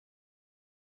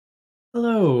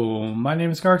Hello, my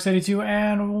name is Garx82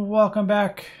 and welcome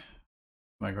back to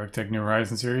my Gregtech New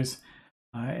Horizons series.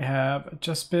 I have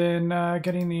just been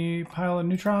getting the pile of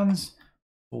neutrons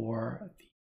for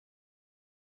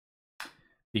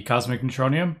the cosmic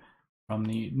neutronium from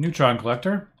the neutron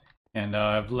collector, and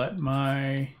I've let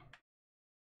my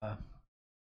the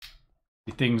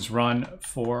things run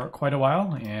for quite a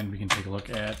while, and we can take a look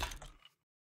at,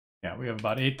 yeah, we have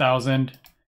about 8,000,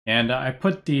 and I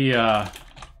put the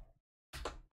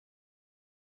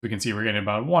we can see we're getting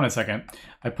about one a second.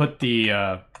 I put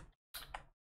the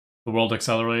world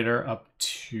accelerator up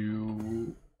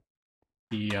to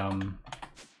the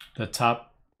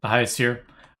top, the highest tier,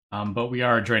 but we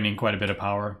are draining quite a bit of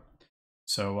power.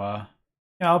 So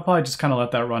yeah, I'll probably just kind of let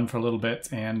that run for a little bit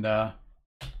and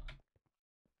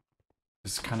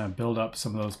just kind of build up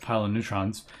some of those pile of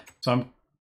neutrons. So I've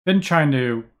been trying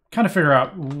to kind of figure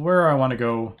out where I want to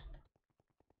go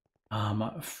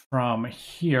from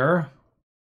here.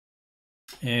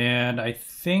 And I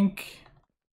think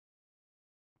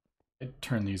I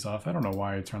turned these off. I don't know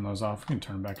why I turned those off. We can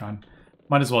turn them back on.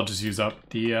 Might as well just use up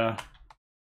the that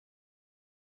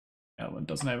one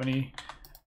doesn't have any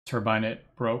turbine, it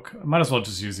broke. I might as well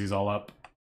just use these all up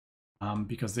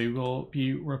because they will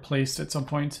be replaced at some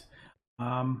point.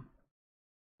 I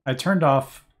turned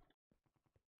off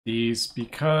these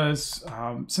because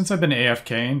since I've been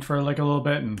AFKing for like a little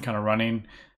bit and kind of running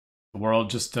the world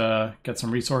just to get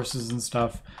some resources and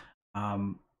stuff,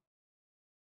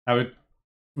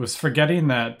 was forgetting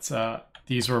that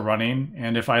these were running,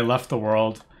 and if I left the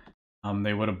world,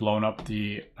 they would have blown up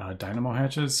the dynamo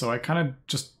hatches. So I kind of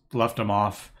just left them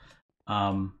off,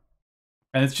 and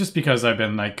it's just because I've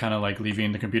been like kind of like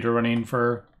leaving the computer running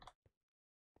for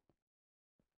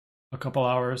a couple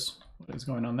hours. What is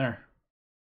going on there?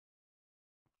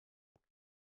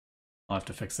 I'll have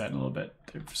to fix that in a little bit.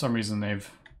 For some reason, they've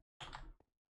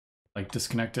like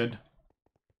disconnected.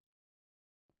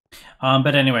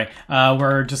 But anyway,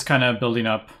 we're just kind of building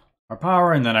up our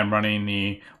power, and then I'm running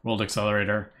the world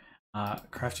accelerator,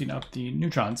 crafting up the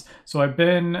neutrons. So I've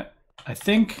been, I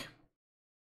think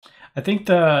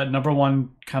the number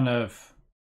one kind of,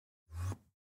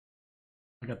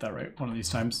 I got that right one of these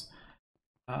times.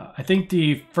 I think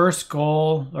the first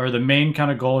goal, or the main kind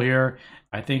of goal here,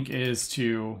 I think is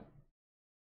to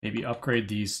maybe upgrade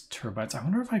these turbines. I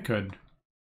wonder if I could,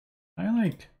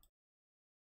 like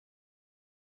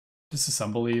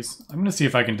disassemble these. I'm gonna see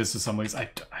if I can disassemble these. I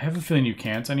have a feeling you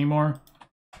can't anymore,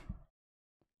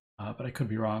 but I could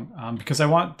be wrong, because I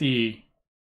want the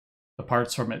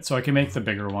parts from it so I can make the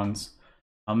bigger ones.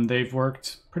 They've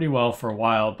worked pretty well for a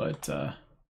while, but let's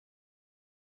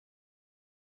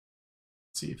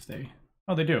see if they,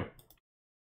 oh, they do.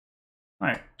 All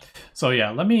right, so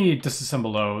yeah, let me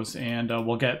disassemble those, and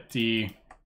we'll get the,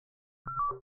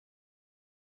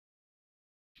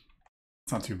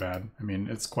 it's not too bad. I mean,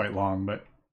 it's quite long, but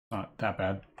not that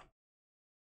bad.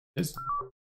 It's,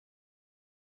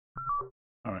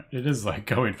 all right, it is like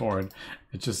going forward.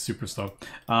 It's just super slow.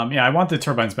 Yeah, I want the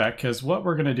turbines back because what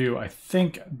we're gonna do, I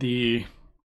think the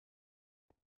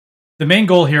main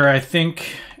goal here, I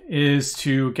think, is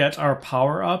to get our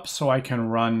power up so I can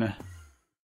run.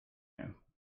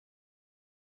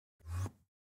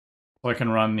 So I can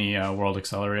run the world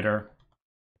accelerator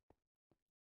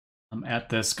at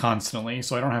this constantly,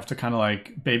 so I don't have to kind of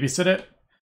like babysit it,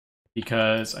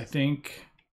 because I think,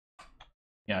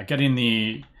 yeah, getting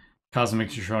the cosmic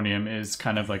neutronium is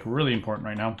kind of like really important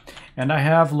right now. And I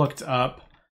have looked up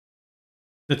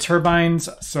the turbines,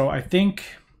 so I think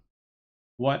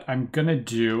what I'm gonna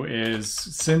do is,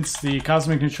 since the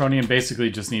cosmic neutronium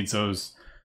basically just needs those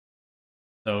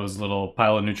little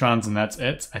pile of neutrons and that's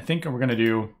it, I think we're gonna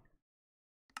do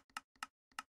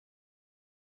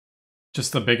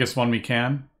just the biggest one we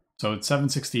can. So it's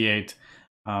 768.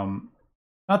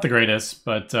 Not the greatest,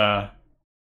 but yeah,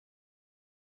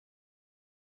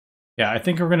 I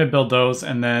think we're going to build those.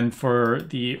 And then for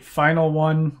the final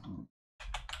one,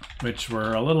 which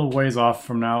we're a little ways off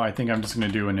from now, I think I'm just going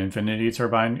to do an infinity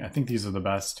turbine. I think these are the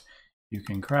best you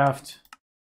can craft.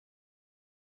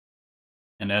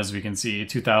 And as we can see,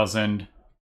 2,000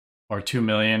 or 2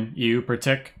 million EU per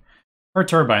tick, per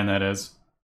turbine, that is.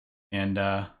 And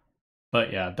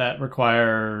but yeah, that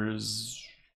requires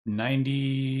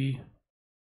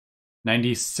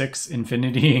 96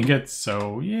 infinity ingots,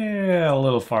 so yeah, a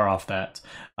little far off that.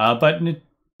 But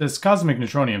this cosmic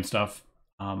neutronium stuff,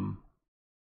 how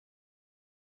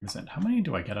many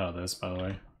do I get out of this, by the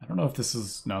way? I don't know if this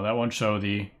is, no, that won't show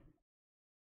the,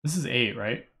 this is 8,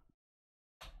 right?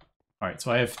 All right,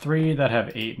 so I have 3 that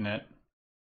have 8 in it.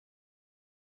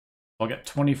 I'll get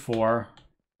 24.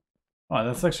 Oh,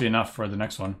 that's actually enough for the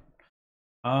next one.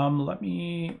 Let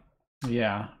me,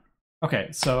 yeah. Okay,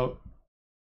 so,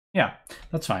 yeah,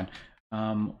 that's fine.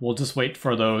 We'll just wait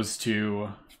for those to,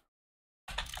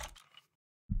 let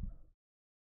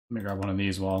me grab one of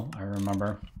these while I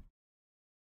remember.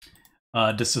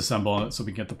 Disassemble it so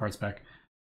we can get the parts back.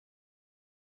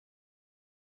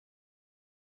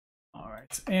 All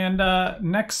right, and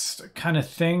next kind of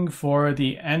thing for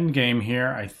the end game here,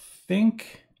 I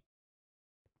think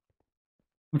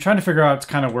I'm trying to figure out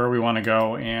kind of where we want to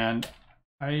go, and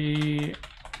the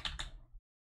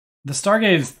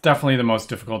Stargate is definitely the most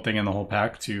difficult thing in the whole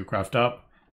pack to craft up.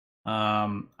 I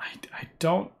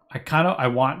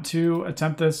want to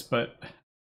attempt this, but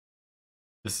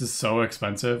this is so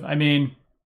expensive. I mean,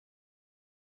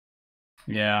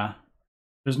 yeah,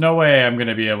 there's no way I'm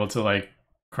gonna be able to like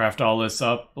craft all this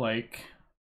up. Like,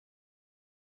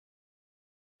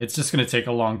 it's just gonna take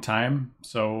a long time.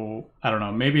 So I don't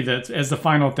know. Maybe that's as the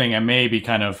final thing. I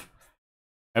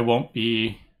won't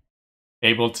be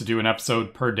able to do an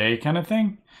episode per day kind of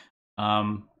thing.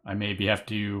 I maybe have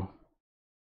to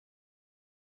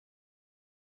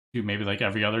do maybe like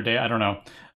every other day. I don't know.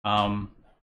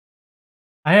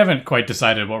 I haven't quite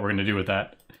decided what we're going to do with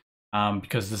that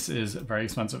because this is very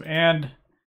expensive. And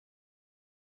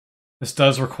this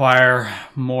does require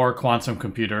more quantum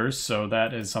computers. So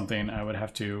that is something I would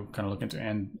have to kind of look into.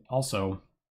 And also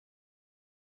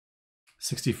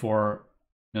 64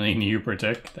 million EU per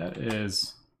tick. That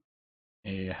is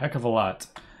a heck of a lot.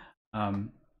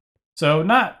 So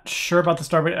not sure about the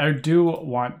Starbait. I do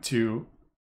want to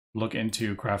look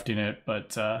into crafting it,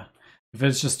 but if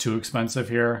it's just too expensive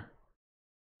here,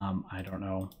 I don't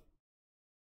know.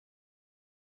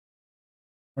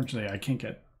 Unfortunately, I can't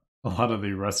get a lot of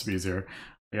the recipes here.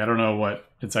 Like, I don't know what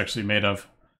it's actually made of.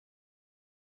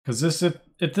 Because if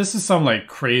this is some like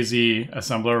crazy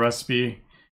assembler recipe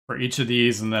for each of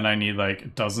these, and then I need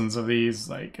like dozens of these,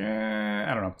 like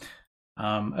I don't know.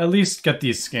 At least get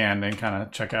these scanned and kind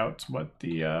of check out what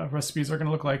the recipes are going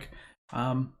to look like.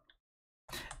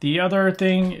 The other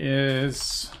thing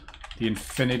is the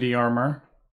Infinity Armor.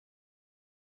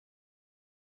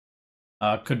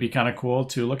 Could be kind of cool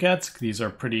to look at. These are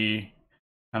pretty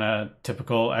kind of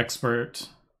typical expert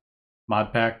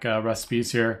modpack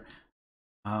recipes here.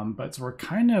 But we're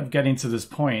kind of getting to this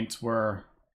point where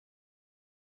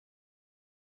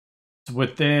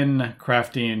within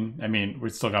crafting, I mean,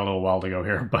 we've still got a little while to go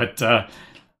here, but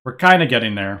we're kind of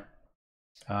getting there.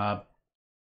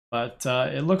 But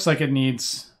it looks like it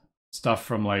needs stuff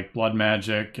from like Blood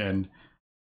Magic and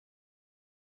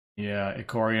yeah,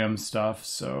 Icorium stuff.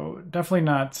 So definitely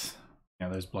not. Yeah,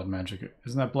 there's Blood Magic.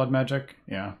 Isn't that Blood Magic?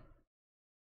 Yeah.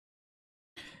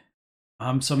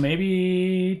 So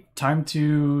maybe time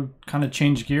to kind of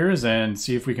change gears and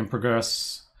see if we can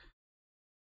progress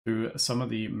through some of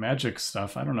the magic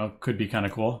stuff. I don't know, could be kind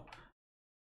of cool.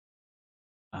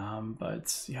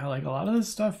 But yeah, like a lot of this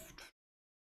stuff.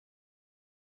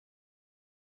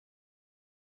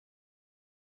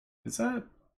 Is that? I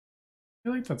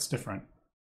feel like that's different.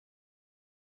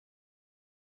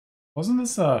 Wasn't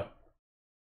that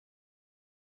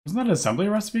an assembly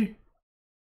recipe?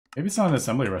 Maybe it's not an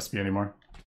assembly recipe anymore.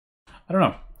 I don't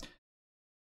know.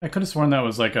 I could have sworn that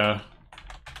was like a...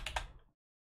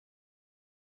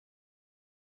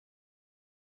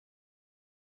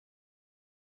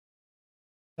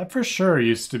 That for sure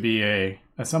used to be a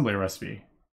assembly recipe.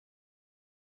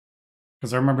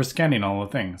 Because I remember scanning all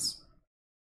the things.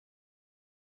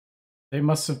 They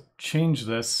must have changed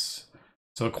this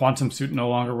so a quantum suit no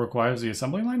longer requires the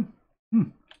assembly line?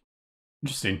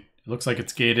 Interesting. It looks like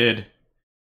it's gated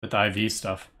with IV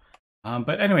stuff.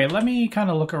 But anyway, let me kind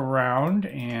of look around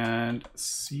and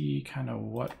see kind of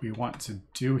what we want to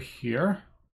do here.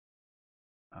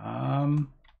 Yeah,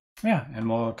 and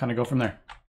we'll kind of go from there.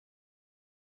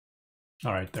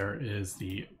 All right, there is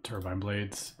the turbine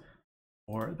blades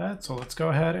for that. So let's go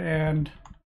ahead and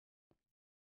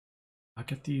I'll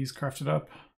get these crafted up.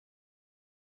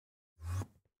 I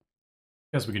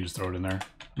guess we can just throw it in there.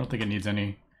 I don't think it needs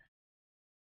any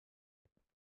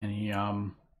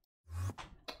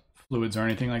fluids or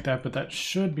anything like that, but that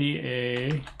should be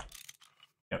a...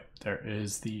 Yep, there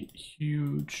is the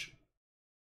huge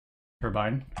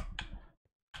turbine.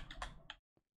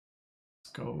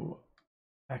 Let's go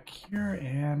back here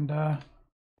and I'm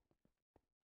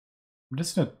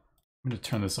gonna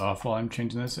turn this off while I'm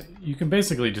changing this. You can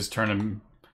basically just turn them,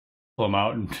 pull them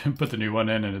out and put the new one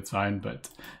in and it's fine, but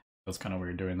that's kind of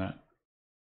weird doing that.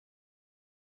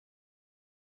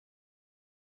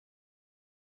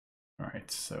 All right,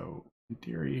 so in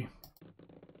theory, as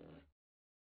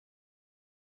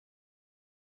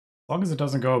long as it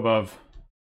doesn't go above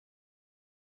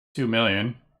 2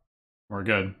 million, we're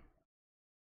good.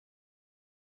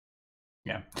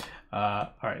 Yeah.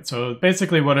 All right, so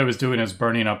basically what I was doing is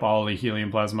burning up all the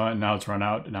helium plasma, and now it's run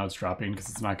out, and now it's dropping because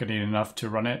it's not getting enough to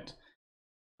run it.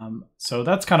 So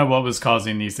that's kind of what was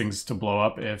causing these things to blow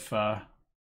up if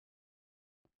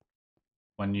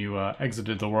when you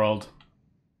exited the world,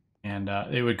 and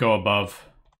it would go above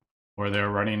where they're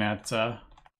running at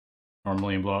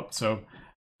normally and blow up. So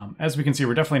as we can see,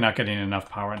 we're definitely not getting enough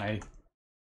power, and I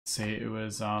say it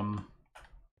was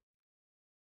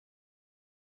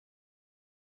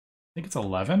I think it's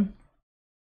 11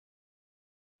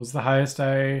 was the highest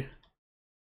I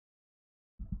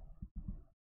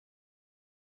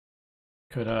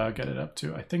could get it up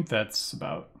to. I think that's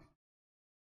about,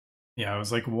 yeah, it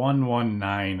was like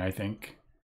 119, I think,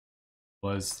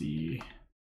 was the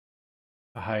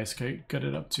highest I could get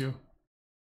it up to.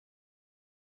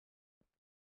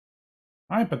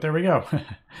 All right, but there we go.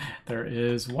 There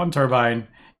is one turbine,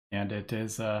 and it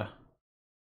is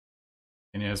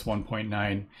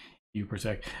 1.9 U per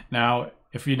tick. Now,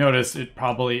 if you notice, it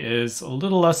probably is a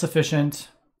little less efficient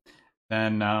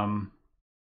than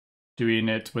doing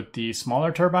it with the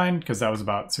smaller turbine, because that was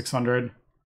about 600.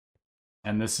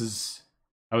 And this is,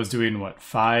 I was doing what,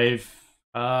 5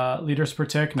 liters per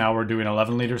tick. Now we're doing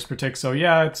 11 liters per tick. So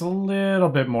yeah, it's a little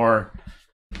bit more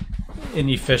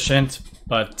inefficient,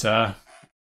 but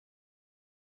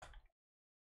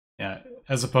yeah,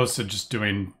 as opposed to just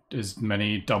doing as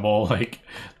many double like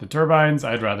the turbines,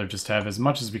 I'd rather just have as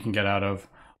much as we can get out of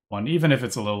one, even if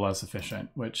it's a little less efficient,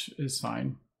 which is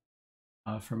fine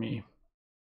for me.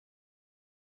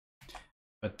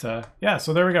 But yeah,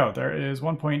 so there we go. There is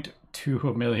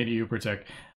 1.2 million EU per tick.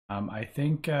 I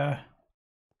think I'm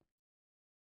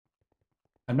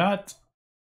not.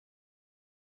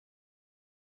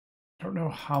 I don't know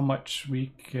how much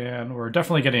we can. We're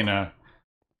definitely getting a.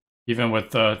 Even with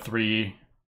the 3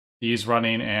 these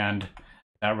running and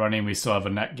that running, we still have a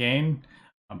net gain.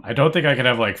 I don't think I could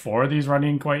have like 4 of these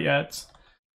running quite yet.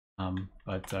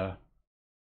 But yeah,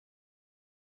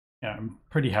 I'm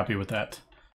pretty happy with that.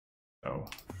 So,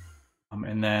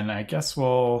 and then I guess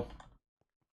well,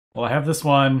 I have this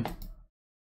one. I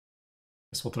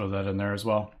guess we'll throw that in there as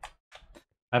well.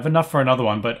 I have enough for another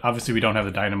one, but obviously we don't have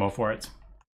the dynamo for it.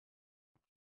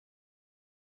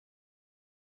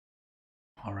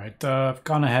 All right, I've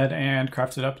gone ahead and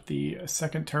crafted up the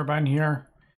second turbine here.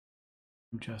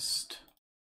 Just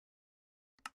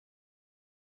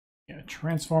a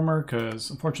transformer,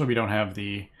 because unfortunately we don't have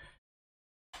the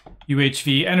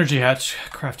UHV energy hatch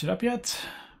crafted up yet.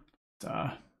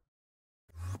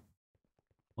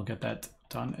 We'll get that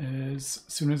done as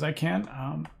soon as I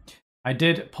can. I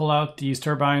did pull out these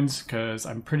turbines because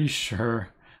I'm pretty sure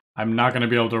I'm not going to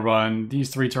be able to run these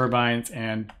 3 turbines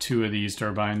and 2 of these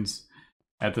turbines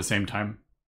at the same time.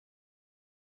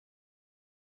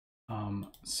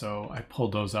 So I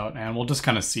pulled those out, and we'll just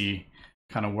kind of see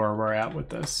where we're at with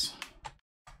this.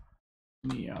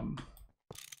 Let me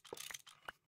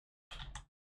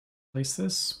place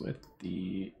this with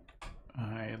the,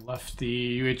 I left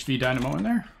the UHV dynamo in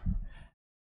there.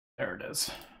 There it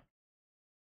is.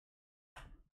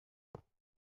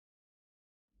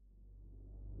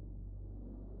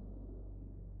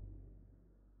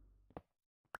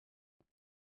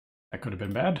 That could have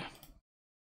been bad.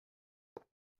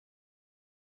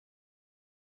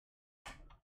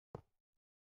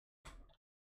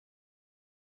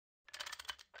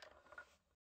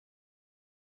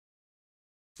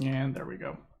 And there we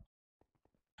go.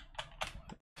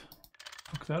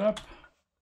 Hook that up.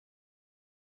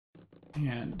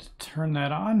 And turn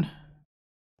that on.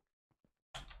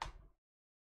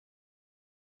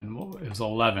 And it was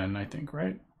 11, I think,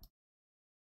 right?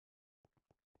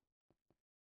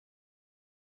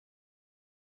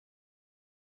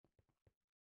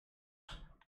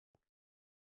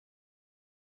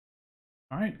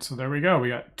 All right, so there we go. We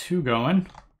got 2 going.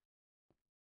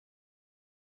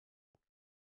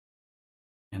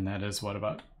 And that is what,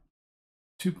 about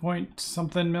 2 point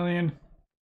something million?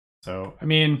 So, I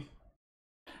mean,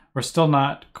 we're still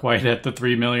not quite at the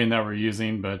 3 million that we're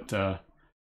using, but I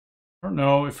don't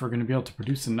know if we're going to be able to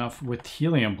produce enough with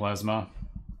helium plasma.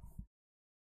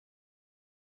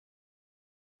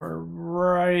 We're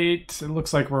right. It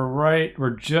looks like we're right.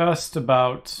 We're just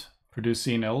about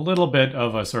producing a little bit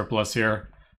of a surplus here.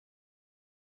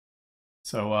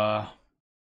 So,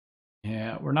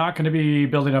 yeah, we're not going to be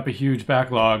building up a huge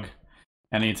backlog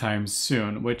anytime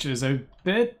soon, which is a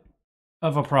bit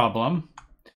of a problem.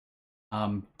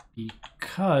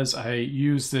 Because I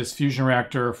use this fusion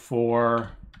reactor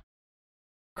for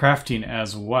crafting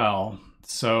as well.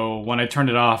 So when I turn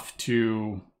it off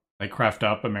to like craft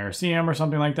up Americium or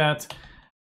something like that,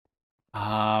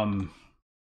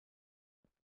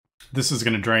 this is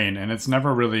going to drain, and it's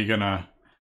never really going to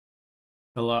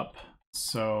fill up.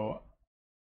 So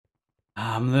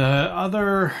the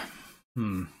other...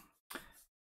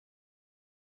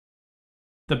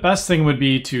 The best thing would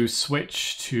be to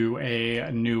switch to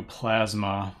a new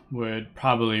plasma, would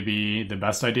probably be the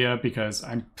best idea, because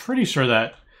I'm pretty sure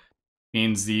that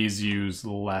means these use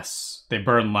less, they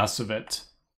burn less of it.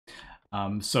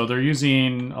 So they're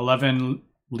using 11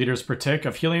 liters per tick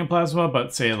of helium plasma,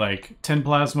 but say like tin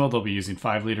plasma, they'll be using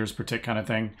 5 liters per tick kind of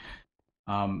thing.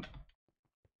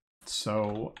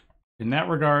 So in that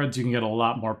regards, you can get a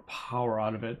lot more power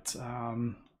out of it.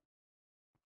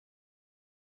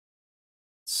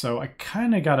 So I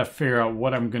kind of got to figure out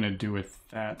what I'm going to do with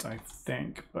that, I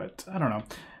think. But I don't know.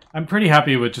 I'm pretty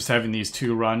happy with just having these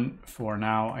two run for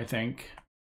now, I think.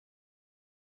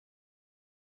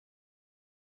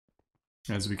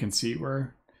 As we can see,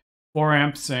 we're 4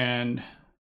 amps and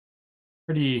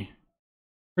pretty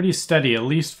steady. At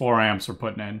least 4 amps we're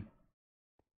putting in.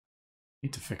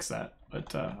 Need to fix that,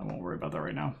 but I won't worry about that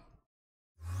right now.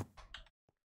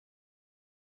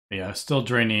 But yeah, still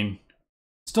draining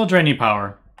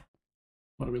power.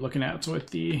 What are we looking at with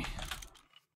the...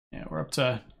 Yeah, we're up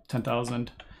to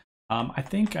 10,000. I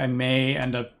think I may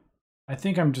end up... I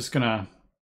think I'm just gonna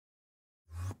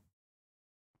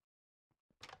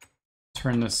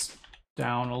turn this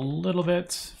down a little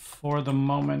bit for the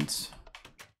moment.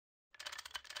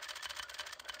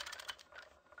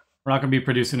 We're not gonna be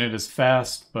producing it as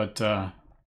fast, but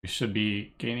we should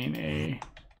be gaining a...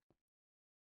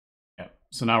 Yeah,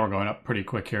 so now we're going up pretty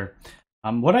quick here.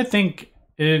 What I think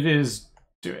it is...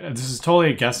 This is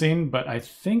totally guessing, but I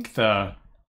think I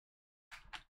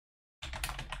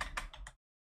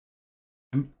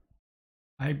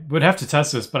would have to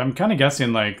test this, but I'm kind of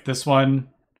guessing like this one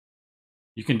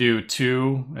you can do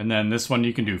 2, and then this one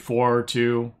you can do 4,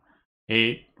 2,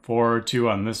 8, 4, 2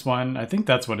 on this one. I think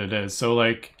that's what it is. So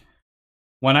like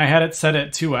when I had it set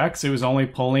at 2x, it was only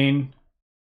pulling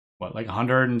what, like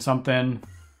 100 and something.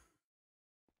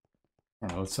 I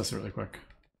don't know, let's test it really quick.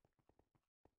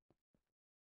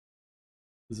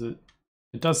 Is it?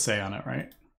 It does say on it, right?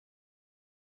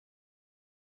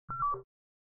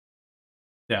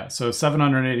 Yeah, so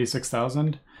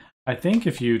 786,000. I think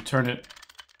if you turn it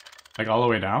like all the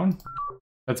way down,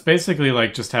 that's basically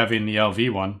like just having the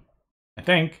LV one. I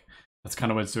think that's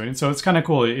kind of what it's doing. So it's kind of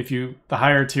cool. If you, the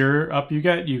higher tier up you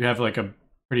get, you have like a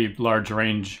pretty large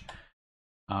range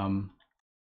of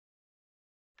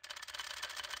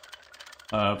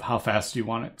how fast you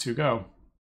want it to go.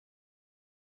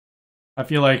 I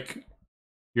feel like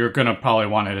you're gonna probably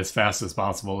want it as fast as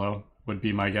possible, though, would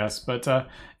be my guess. But yeah,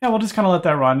 we'll just kind of let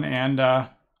that run, and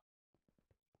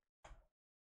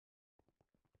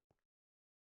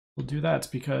we'll do that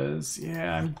because,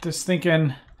 yeah, I'm just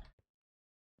thinking.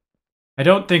 I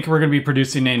don't think we're gonna be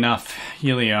producing enough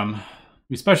helium.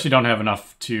 We especially don't have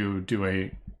enough to do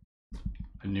a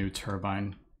new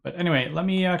turbine. But anyway, let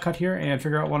me cut here and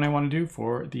figure out what I want to do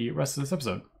for the rest of this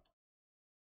episode.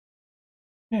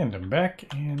 And I'm back,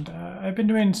 and I've been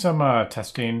doing some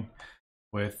testing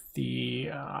with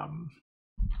the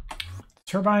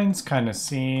turbines, kind of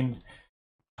seeing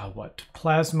what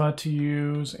plasma to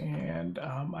use, and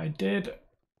I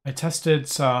tested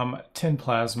some tin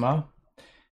plasma,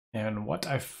 and what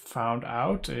I found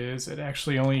out is it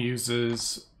actually only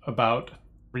uses about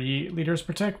 3 liters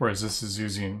per tick, whereas this is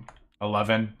using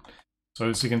 11. So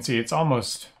as you can see, it's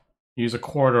almost use a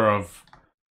quarter of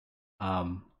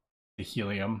the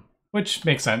helium, which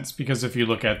makes sense because if you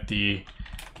look at the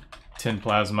tin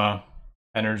plasma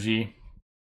energy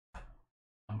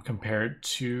compared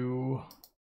to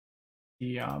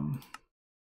the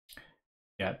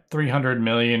 300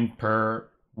 million per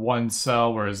one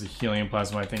cell, whereas the helium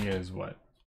plasma I think is what,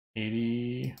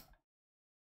 80.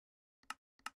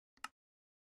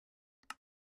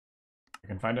 I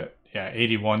can find it. Yeah,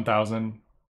 81,000.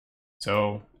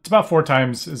 So it's about 4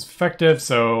 times as effective,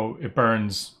 so it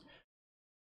burns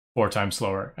 4 times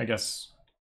slower, I guess.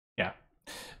 Yeah.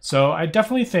 So I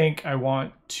definitely think I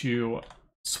want to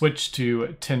switch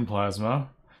to tin plasma.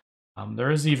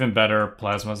 There is even better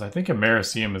plasmas. I think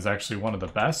Americium is actually one of the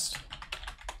best.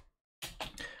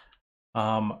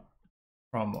 From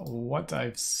what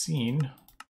I've seen,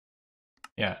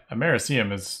 yeah,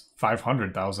 Americium is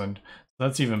 500,000.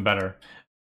 That's even better.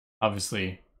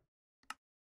 Obviously,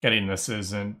 getting this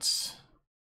isn't,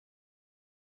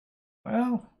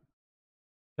 well,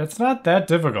 it's not that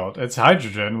difficult. It's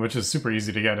hydrogen, which is super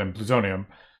easy to get, in plutonium.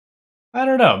 I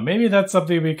don't know. Maybe that's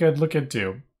something we could look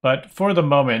into. But for the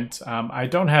moment, I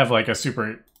don't have like a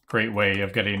super great way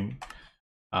of getting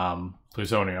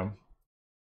plutonium.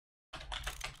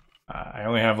 I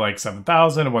only have like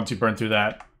 7,000, and once you burn through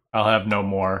that, I'll have no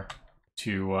more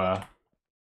to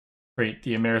create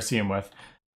the Americium with.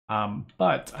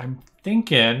 But I'm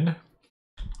thinking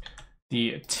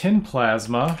the tin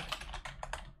plasma.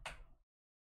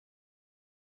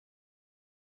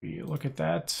 We look at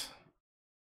that.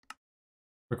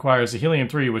 Requires a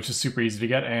helium-3, which is super easy to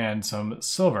get, and some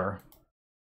silver.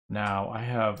 Now, I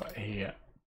have a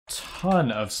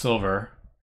ton of silver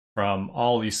from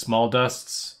all these small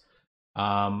dusts.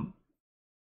 From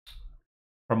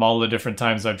all the different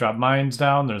times I've dropped mines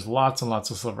down, there's lots and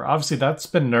lots of silver. Obviously, that's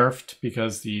been nerfed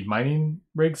because the mining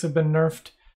rigs have been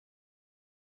nerfed.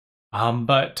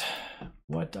 But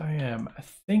what I am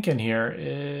thinking here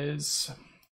is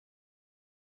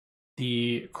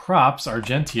the crops,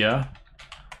 Argentia,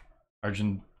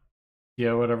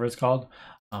 whatever it's called.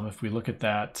 If we look at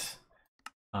that,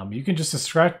 you can just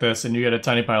extract this and you get a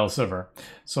tiny pile of silver.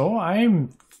 So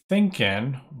I'm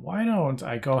thinking, why don't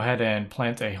I go ahead and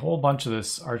plant a whole bunch of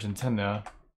this Argentia,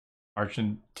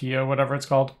 whatever it's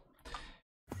called,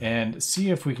 and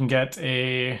see if we can get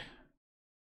a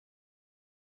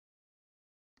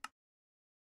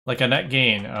net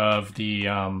gain of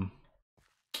the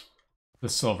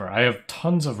silver. I have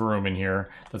tons of room in here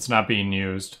that's not being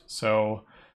used, so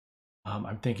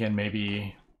I'm thinking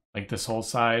maybe like this whole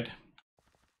side.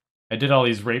 I did all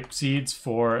these rape seeds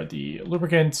for the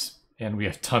lubricants, and we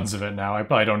have tons of it now. I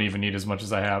probably don't even need as much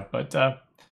as I have, but yeah,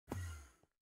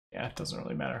 it doesn't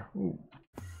really matter. Ooh,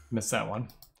 missed that one.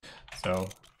 So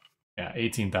yeah,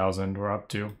 18,000 we're up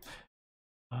to.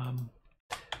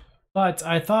 But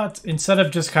I thought instead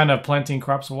of just kind of planting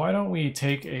crops, why don't we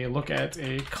take a look at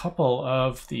a couple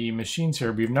of the machines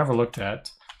here we've never looked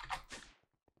at.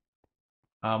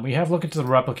 We have looked into the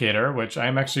replicator, which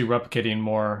I'm actually replicating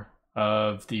more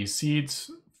of the seeds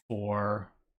for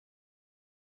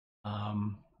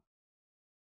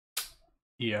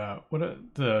what are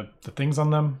the things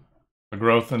on them, the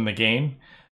growth and the gain,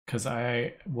 because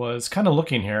I was kind of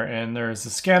looking here, and there's a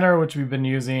scanner which we've been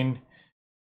using,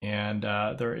 and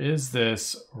there is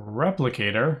this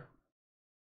replicator,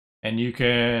 and you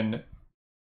can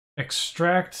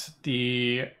extract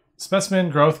the specimen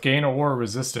growth, gain, or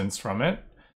resistance from it.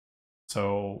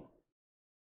 So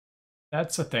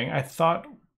that's a thing. I thought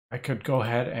I could go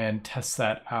ahead and test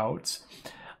that out.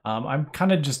 I'm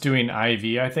kind of just doing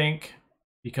IV, I think,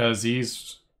 because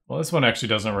these, well, this one actually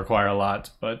doesn't require a lot,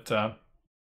 but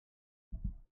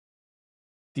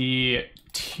the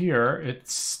tier,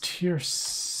 it's tier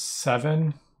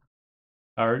 7.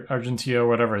 Argentia,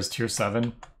 whatever, is tier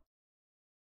 7.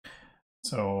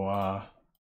 So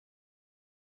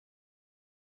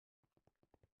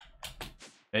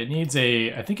it needs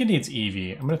I think it needs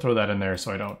EV. I'm gonna throw that in there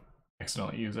so I don't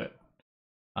accidentally use it.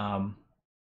 But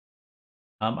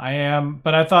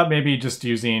I thought maybe just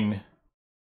using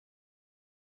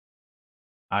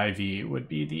IV would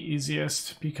be the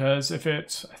easiest, because if I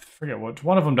forget what,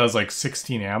 one of them does like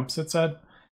 16 amps, it said.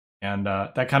 And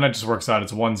that kind of just works out.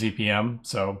 It's 1 ZPM,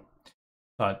 so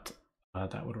I thought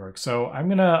that would work. So I'm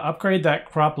going to upgrade that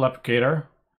crop replicator.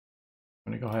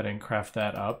 I'm going to go ahead and craft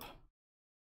that up.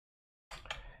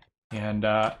 And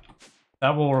that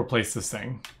will replace this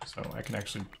thing. So I can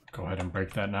actually go ahead and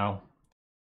break that now.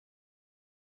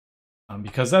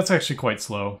 Because that's actually quite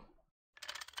slow.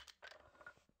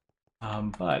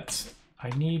 But I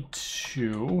need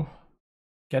to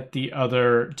get the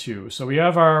other two. So we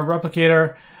have our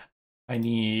replicator. I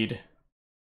need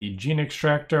the gene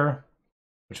extractor,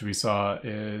 which we saw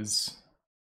is,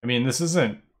 I mean, this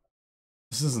isn't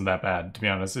that bad, to be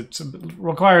honest. It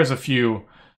requires a few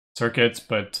circuits,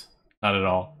 but not at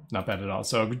all. Not bad at all.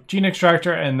 So gene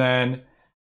extractor, and then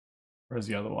where's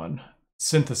the other one?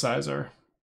 Synthesizer.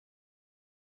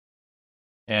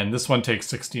 And this one takes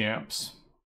 60 amps.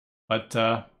 But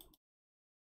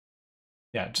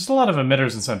yeah, just a lot of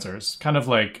emitters and sensors, kind of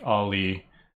like all the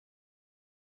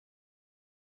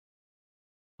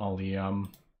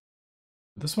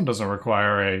this one doesn't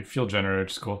require a fuel generator,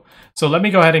 which is cool. So let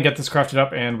me go ahead and get this crafted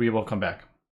up, and we will come back.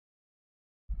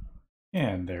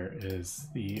 And there is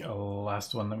the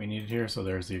last one that we needed here. So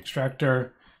there's the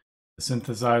extractor, the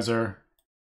synthesizer,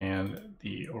 and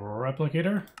the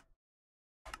replicator.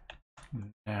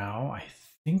 Now I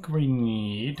think we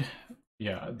need,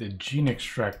 yeah, the gene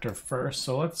extractor first.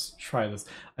 So let's try this.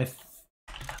 I've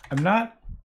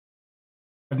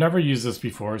never used this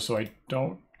before, so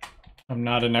I'm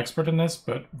not an expert in this,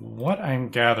 but what I'm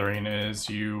gathering is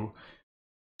you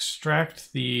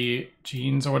extract the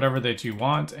genes or whatever that you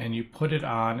want, and you put it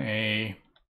on a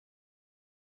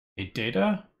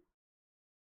data.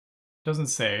 It doesn't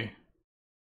say,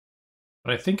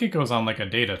 but I think it goes on like a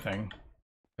data thing,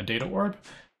 a data orb.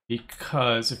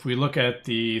 because if we look at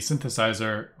the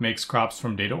synthesizer, it makes crops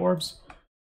from data orbs.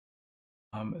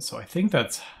 So I think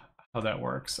that's how that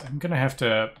works. I'm gonna have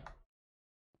to,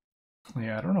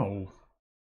 yeah, I don't know.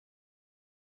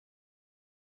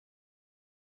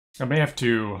 I may have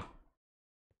to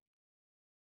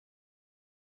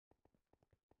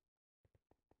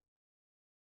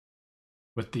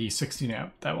with the 16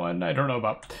 amp, that one I don't know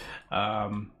about.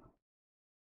 All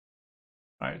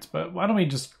right, but why don't we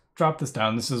just drop this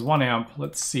down? This is 1 amp.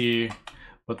 Let's see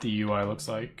what the UI looks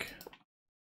like.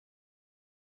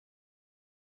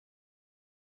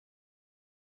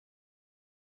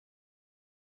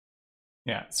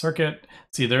 Yeah, circuit.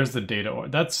 See, there's the data.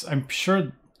 That's, I'm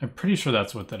pretty sure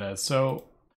that's what that is. So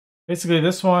basically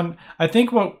this one, I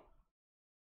think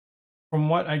from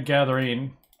what I'm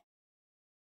gathering,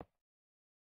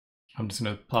 I'm just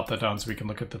gonna plop that down so we can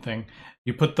look at the thing.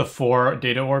 You put the 4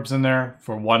 data orbs in there,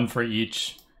 for 1 for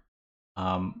each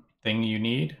thing you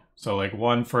need. So like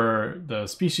 1 for the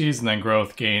species, and then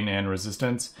growth, gain, and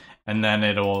resistance. And then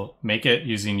it'll make it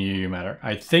using UU matter.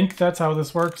 I think that's how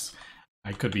this works.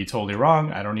 I could be totally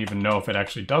wrong. I don't even know if it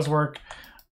actually does work.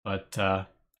 But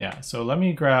yeah, so let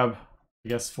me grab, I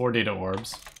guess, 4 data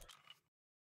orbs.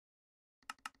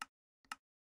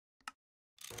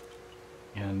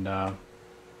 And do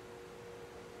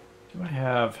I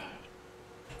have...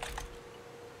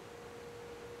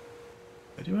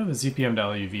 I do have a ZPM to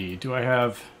LUV. Do I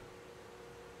have...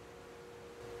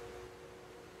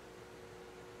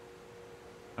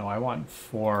 No, I want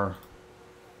 4...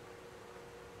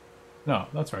 No,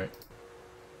 that's right.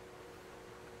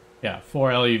 Yeah,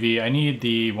 4 LUV. I need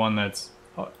the one that's...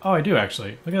 Oh, I do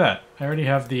actually. Look at that. I already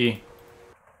have the...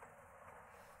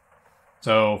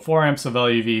 So 4 amps of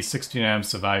LUV, 16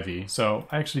 amps of IV. So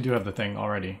I actually do have the thing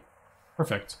already.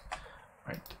 Perfect. All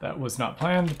right, that was not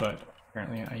planned, but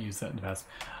apparently I used that in the past.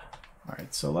 All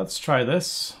right, so let's try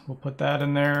this. We'll put that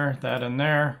in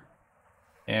there,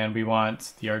 and we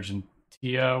want the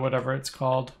Argentia, whatever it's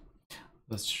called.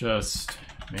 Let's just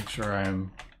make sure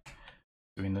I'm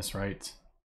doing this right.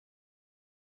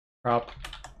 Crop,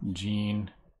 gene.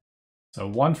 So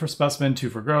 1 for specimen, 2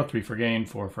 for growth, 3 for gain,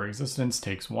 4 for existence,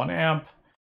 takes 1 amp.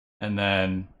 And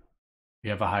then we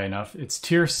have a high enough. It's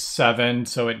tier 7,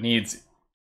 so it needs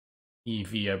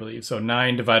EV, I believe. So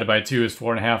 9 divided by 2 is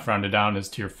 4.5, rounded down is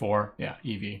tier 4. Yeah,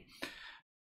 EV.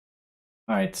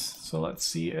 All right, so let's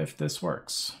see if this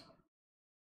works.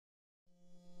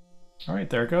 All right,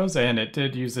 there it goes, and it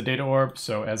did use the data orb,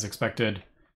 so as expected,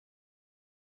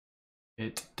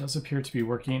 it does appear to be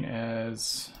working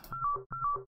as...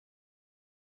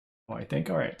 Oh, I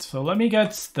think, all right, so let me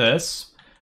get this.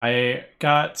 I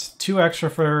got 2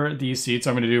 extra for these seeds, so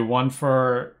I'm going to do 1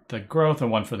 for the growth and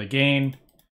 1 for the gain.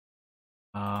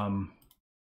 Too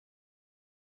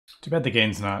bad the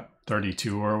gain's not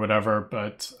 32 or whatever,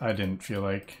 but I didn't feel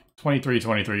like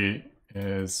 23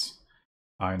 is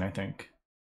fine, I think.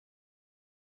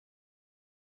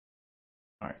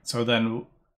 All right, so then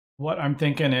what I'm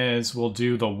thinking is we'll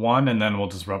do the 1 and then we'll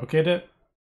just replicate it,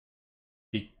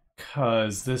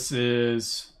 because this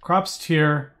is crops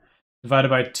tier divided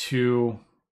by 2,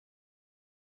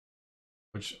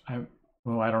 which I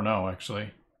don't know actually,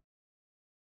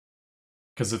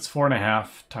 because it's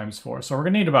 4.5 times 4. So we're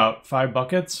gonna need about 5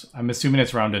 buckets. I'm assuming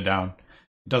it's rounded down.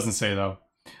 It doesn't say though.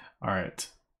 All right.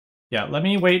 Yeah, let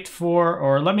me wait for,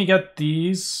 or let me get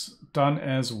these done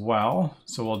as well.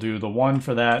 So we'll do the 1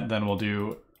 for that, then we'll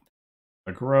do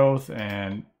the growth,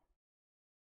 and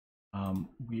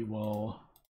we will,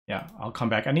 yeah, I'll come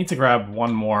back. I need to grab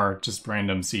 1 more just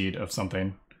random seed of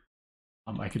something.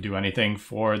 I could do anything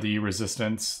for the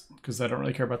resistance because I don't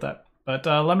really care about that. But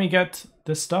let me get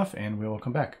this stuff and we will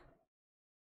come back.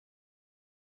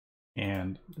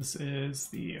 And this is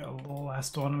the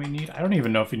last one we need. I don't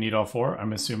even know if you need all 4.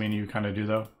 I'm assuming you kind of do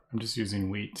though. I'm just using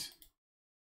wheat.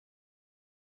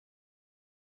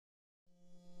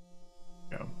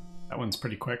 Go. That one's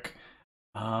pretty quick.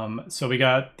 So we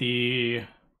got the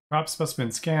crop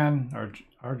specimen scan,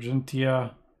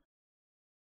 Argentia,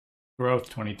 growth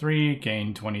 23,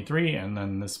 gain 23, and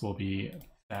then this will be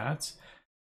that.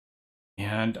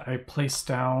 And I placed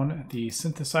down the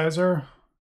synthesizer,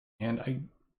 and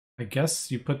I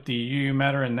guess you put the UU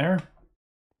matter in there.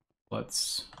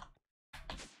 It's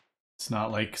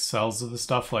not like cells of the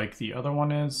stuff like the other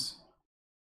one is.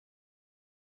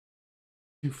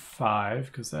 Do 5,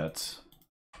 because that's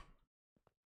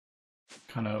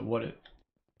kind of what it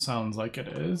sounds like it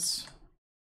is.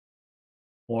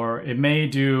 Or it may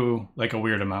do like a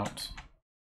weird amount.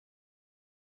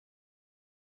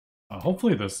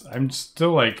 Hopefully this, I'm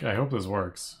still like, I hope this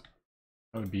works.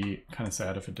 I would be kind of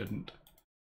sad if it didn't.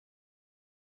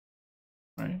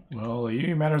 Right. Well,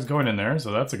 UV matter's going in there,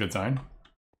 so that's a good sign.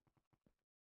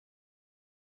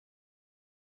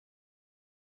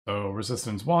 So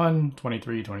resistance 1,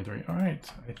 23, 23. All right.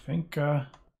 I think,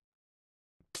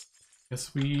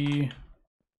 guess we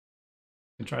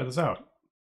can try this out.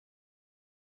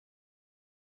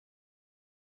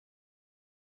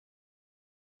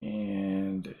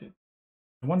 And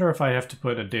I wonder if I have to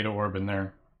put a data orb in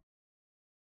there.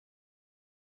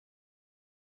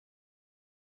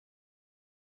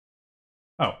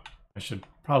 Oh, I should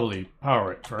probably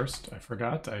power it first. I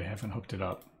forgot. I haven't hooked it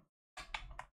up.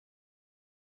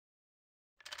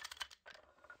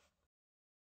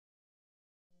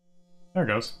 There it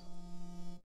goes.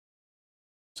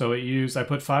 So it used, I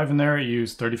put 5 in there, it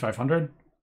used 3,500.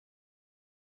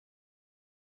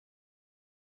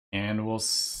 And we'll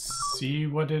see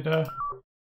what it,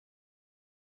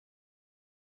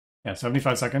 yeah,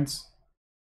 75 seconds.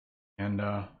 And,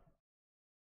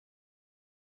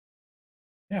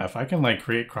 yeah, if I can, like,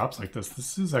 create crops like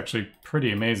this is actually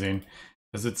pretty amazing.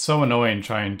 Because it's so annoying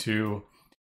trying to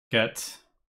get...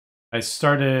 I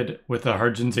started with the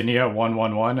Argentina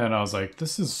 111, and I was like,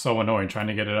 this is so annoying trying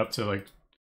to get it up to, like,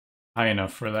 high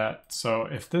enough for that. So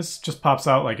if this just pops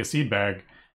out like a seed bag,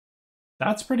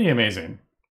 that's pretty amazing.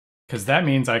 Because that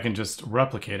means I can just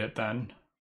replicate it then.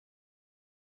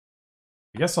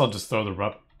 I guess I'll just throw the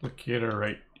replicator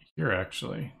right here,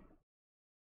 actually.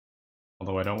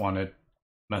 Although I don't want to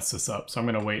mess this up. So I'm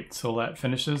going to wait till that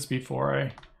finishes before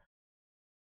I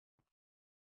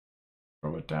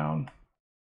throw it down.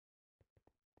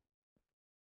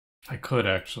 I could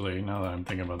actually, now that I'm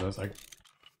thinking about this, I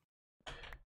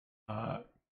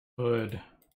could...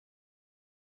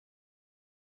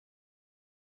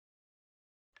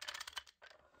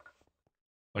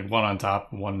 like one on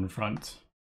top, one in front.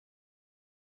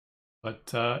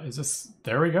 But is this...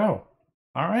 there we go.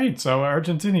 All right, so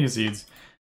Argentina seeds.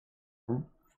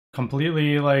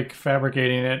 Completely like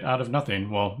fabricating it out of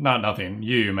nothing. Well, not nothing,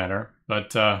 UU matter,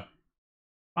 but wow,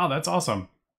 that's awesome.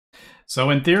 So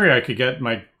in theory, I could get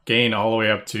my gain all the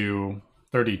way up to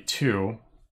 32.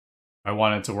 I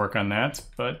wanted to work on that,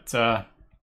 but I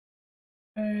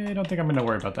don't think I'm going to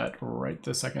worry about that right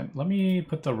this second. Let me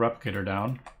put the replicator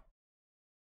down.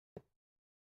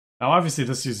 Now, obviously,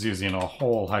 this is using a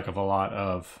whole heck of a lot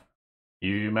of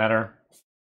UU matter.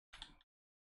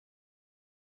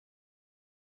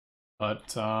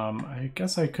 But I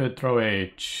guess I could throw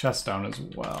a chest down as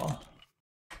well.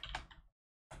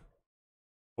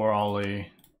 For all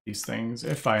these things,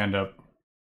 if I end up...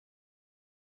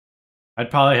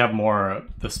 I'd probably have more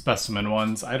of the specimen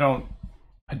ones. I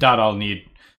doubt I'll need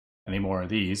any more of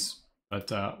these,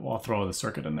 but I'll throw the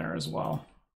circuit in there as well.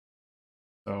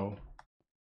 So...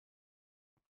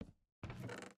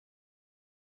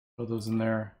 throw those in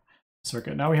there.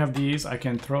 Circuit. Now we have these. I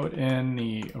can throw it in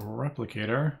the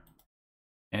replicator.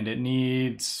 And it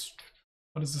needs...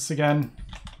 what is this again?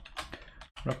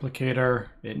 Replicator.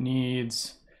 It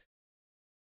needs...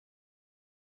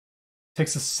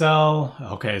 takes a cell.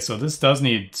 Okay, so this does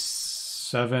need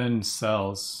 7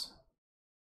 cells.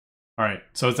 Alright,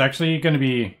 so it's actually going to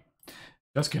be...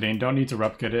 just kidding, don't need to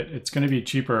replicate it. It's going to be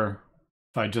cheaper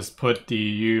if I just put the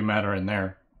UU matter in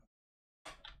there.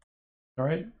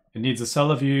 Alright, it needs a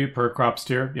cell of UU per crops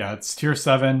tier. Yeah, it's tier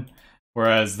 7,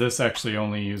 whereas this actually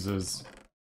only uses...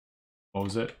 what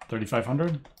was it?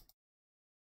 3,500?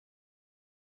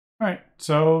 Alright,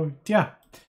 so yeah,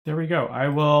 there we go. I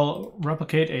will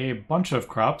replicate a bunch of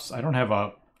crops. I don't have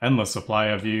an endless supply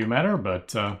of UU matter,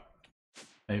 but I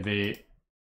have a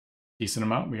decent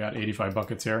amount. We got 85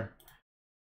 buckets here.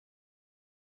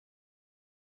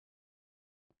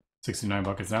 69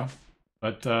 buckets now.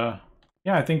 But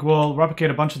yeah, I think we'll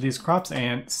replicate a bunch of these crops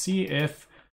and see if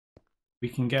we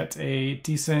can get a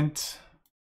decent...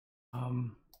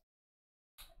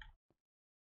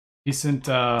 decent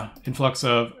influx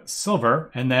of silver.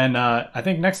 And then I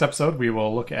think next episode we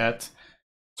will look at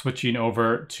switching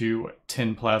over to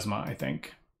tin plasma, I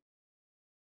think.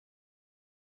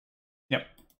 Yep.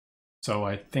 So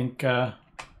I think I'm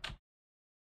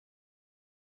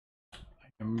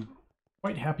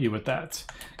quite happy with that,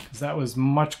 because that was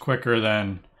much quicker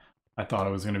than I thought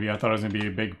it was going to be. I thought it was going to be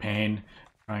a big pain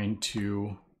trying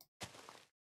to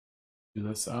do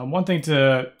this. One thing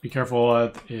to be careful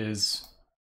of is...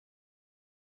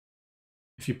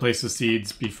 if you place the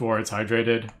seeds before it's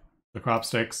hydrated, the crop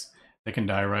sticks, they can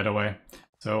die right away.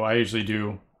 So I usually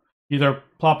do either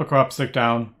plop a crop stick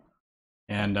down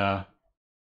and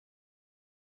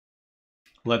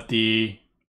let the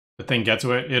thing get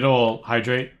to it. It'll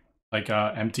hydrate like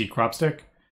an empty crop stick,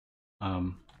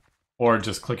 or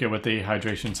just click it with the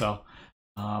hydration cell.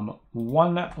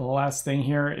 One last thing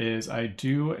here is I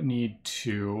do need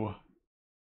to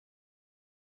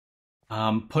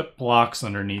put blocks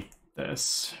underneath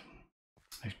this.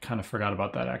 I kind of forgot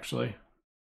about that actually.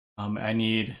 I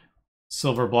need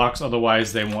silver blocks,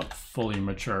 otherwise they won't fully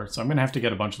mature. So I'm gonna have to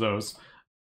get a bunch of those.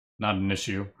 Not an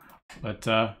issue, but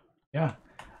yeah.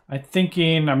 I'm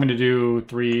thinking I'm gonna do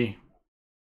 3,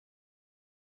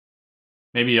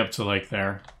 maybe up to like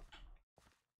there.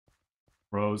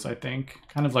 Rows, I think.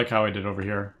 Kind of like how I did over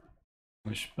here.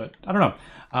 But I don't know.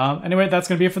 Anyway, that's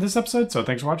gonna be it for this episode. So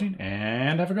thanks for watching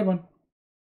and have a good one.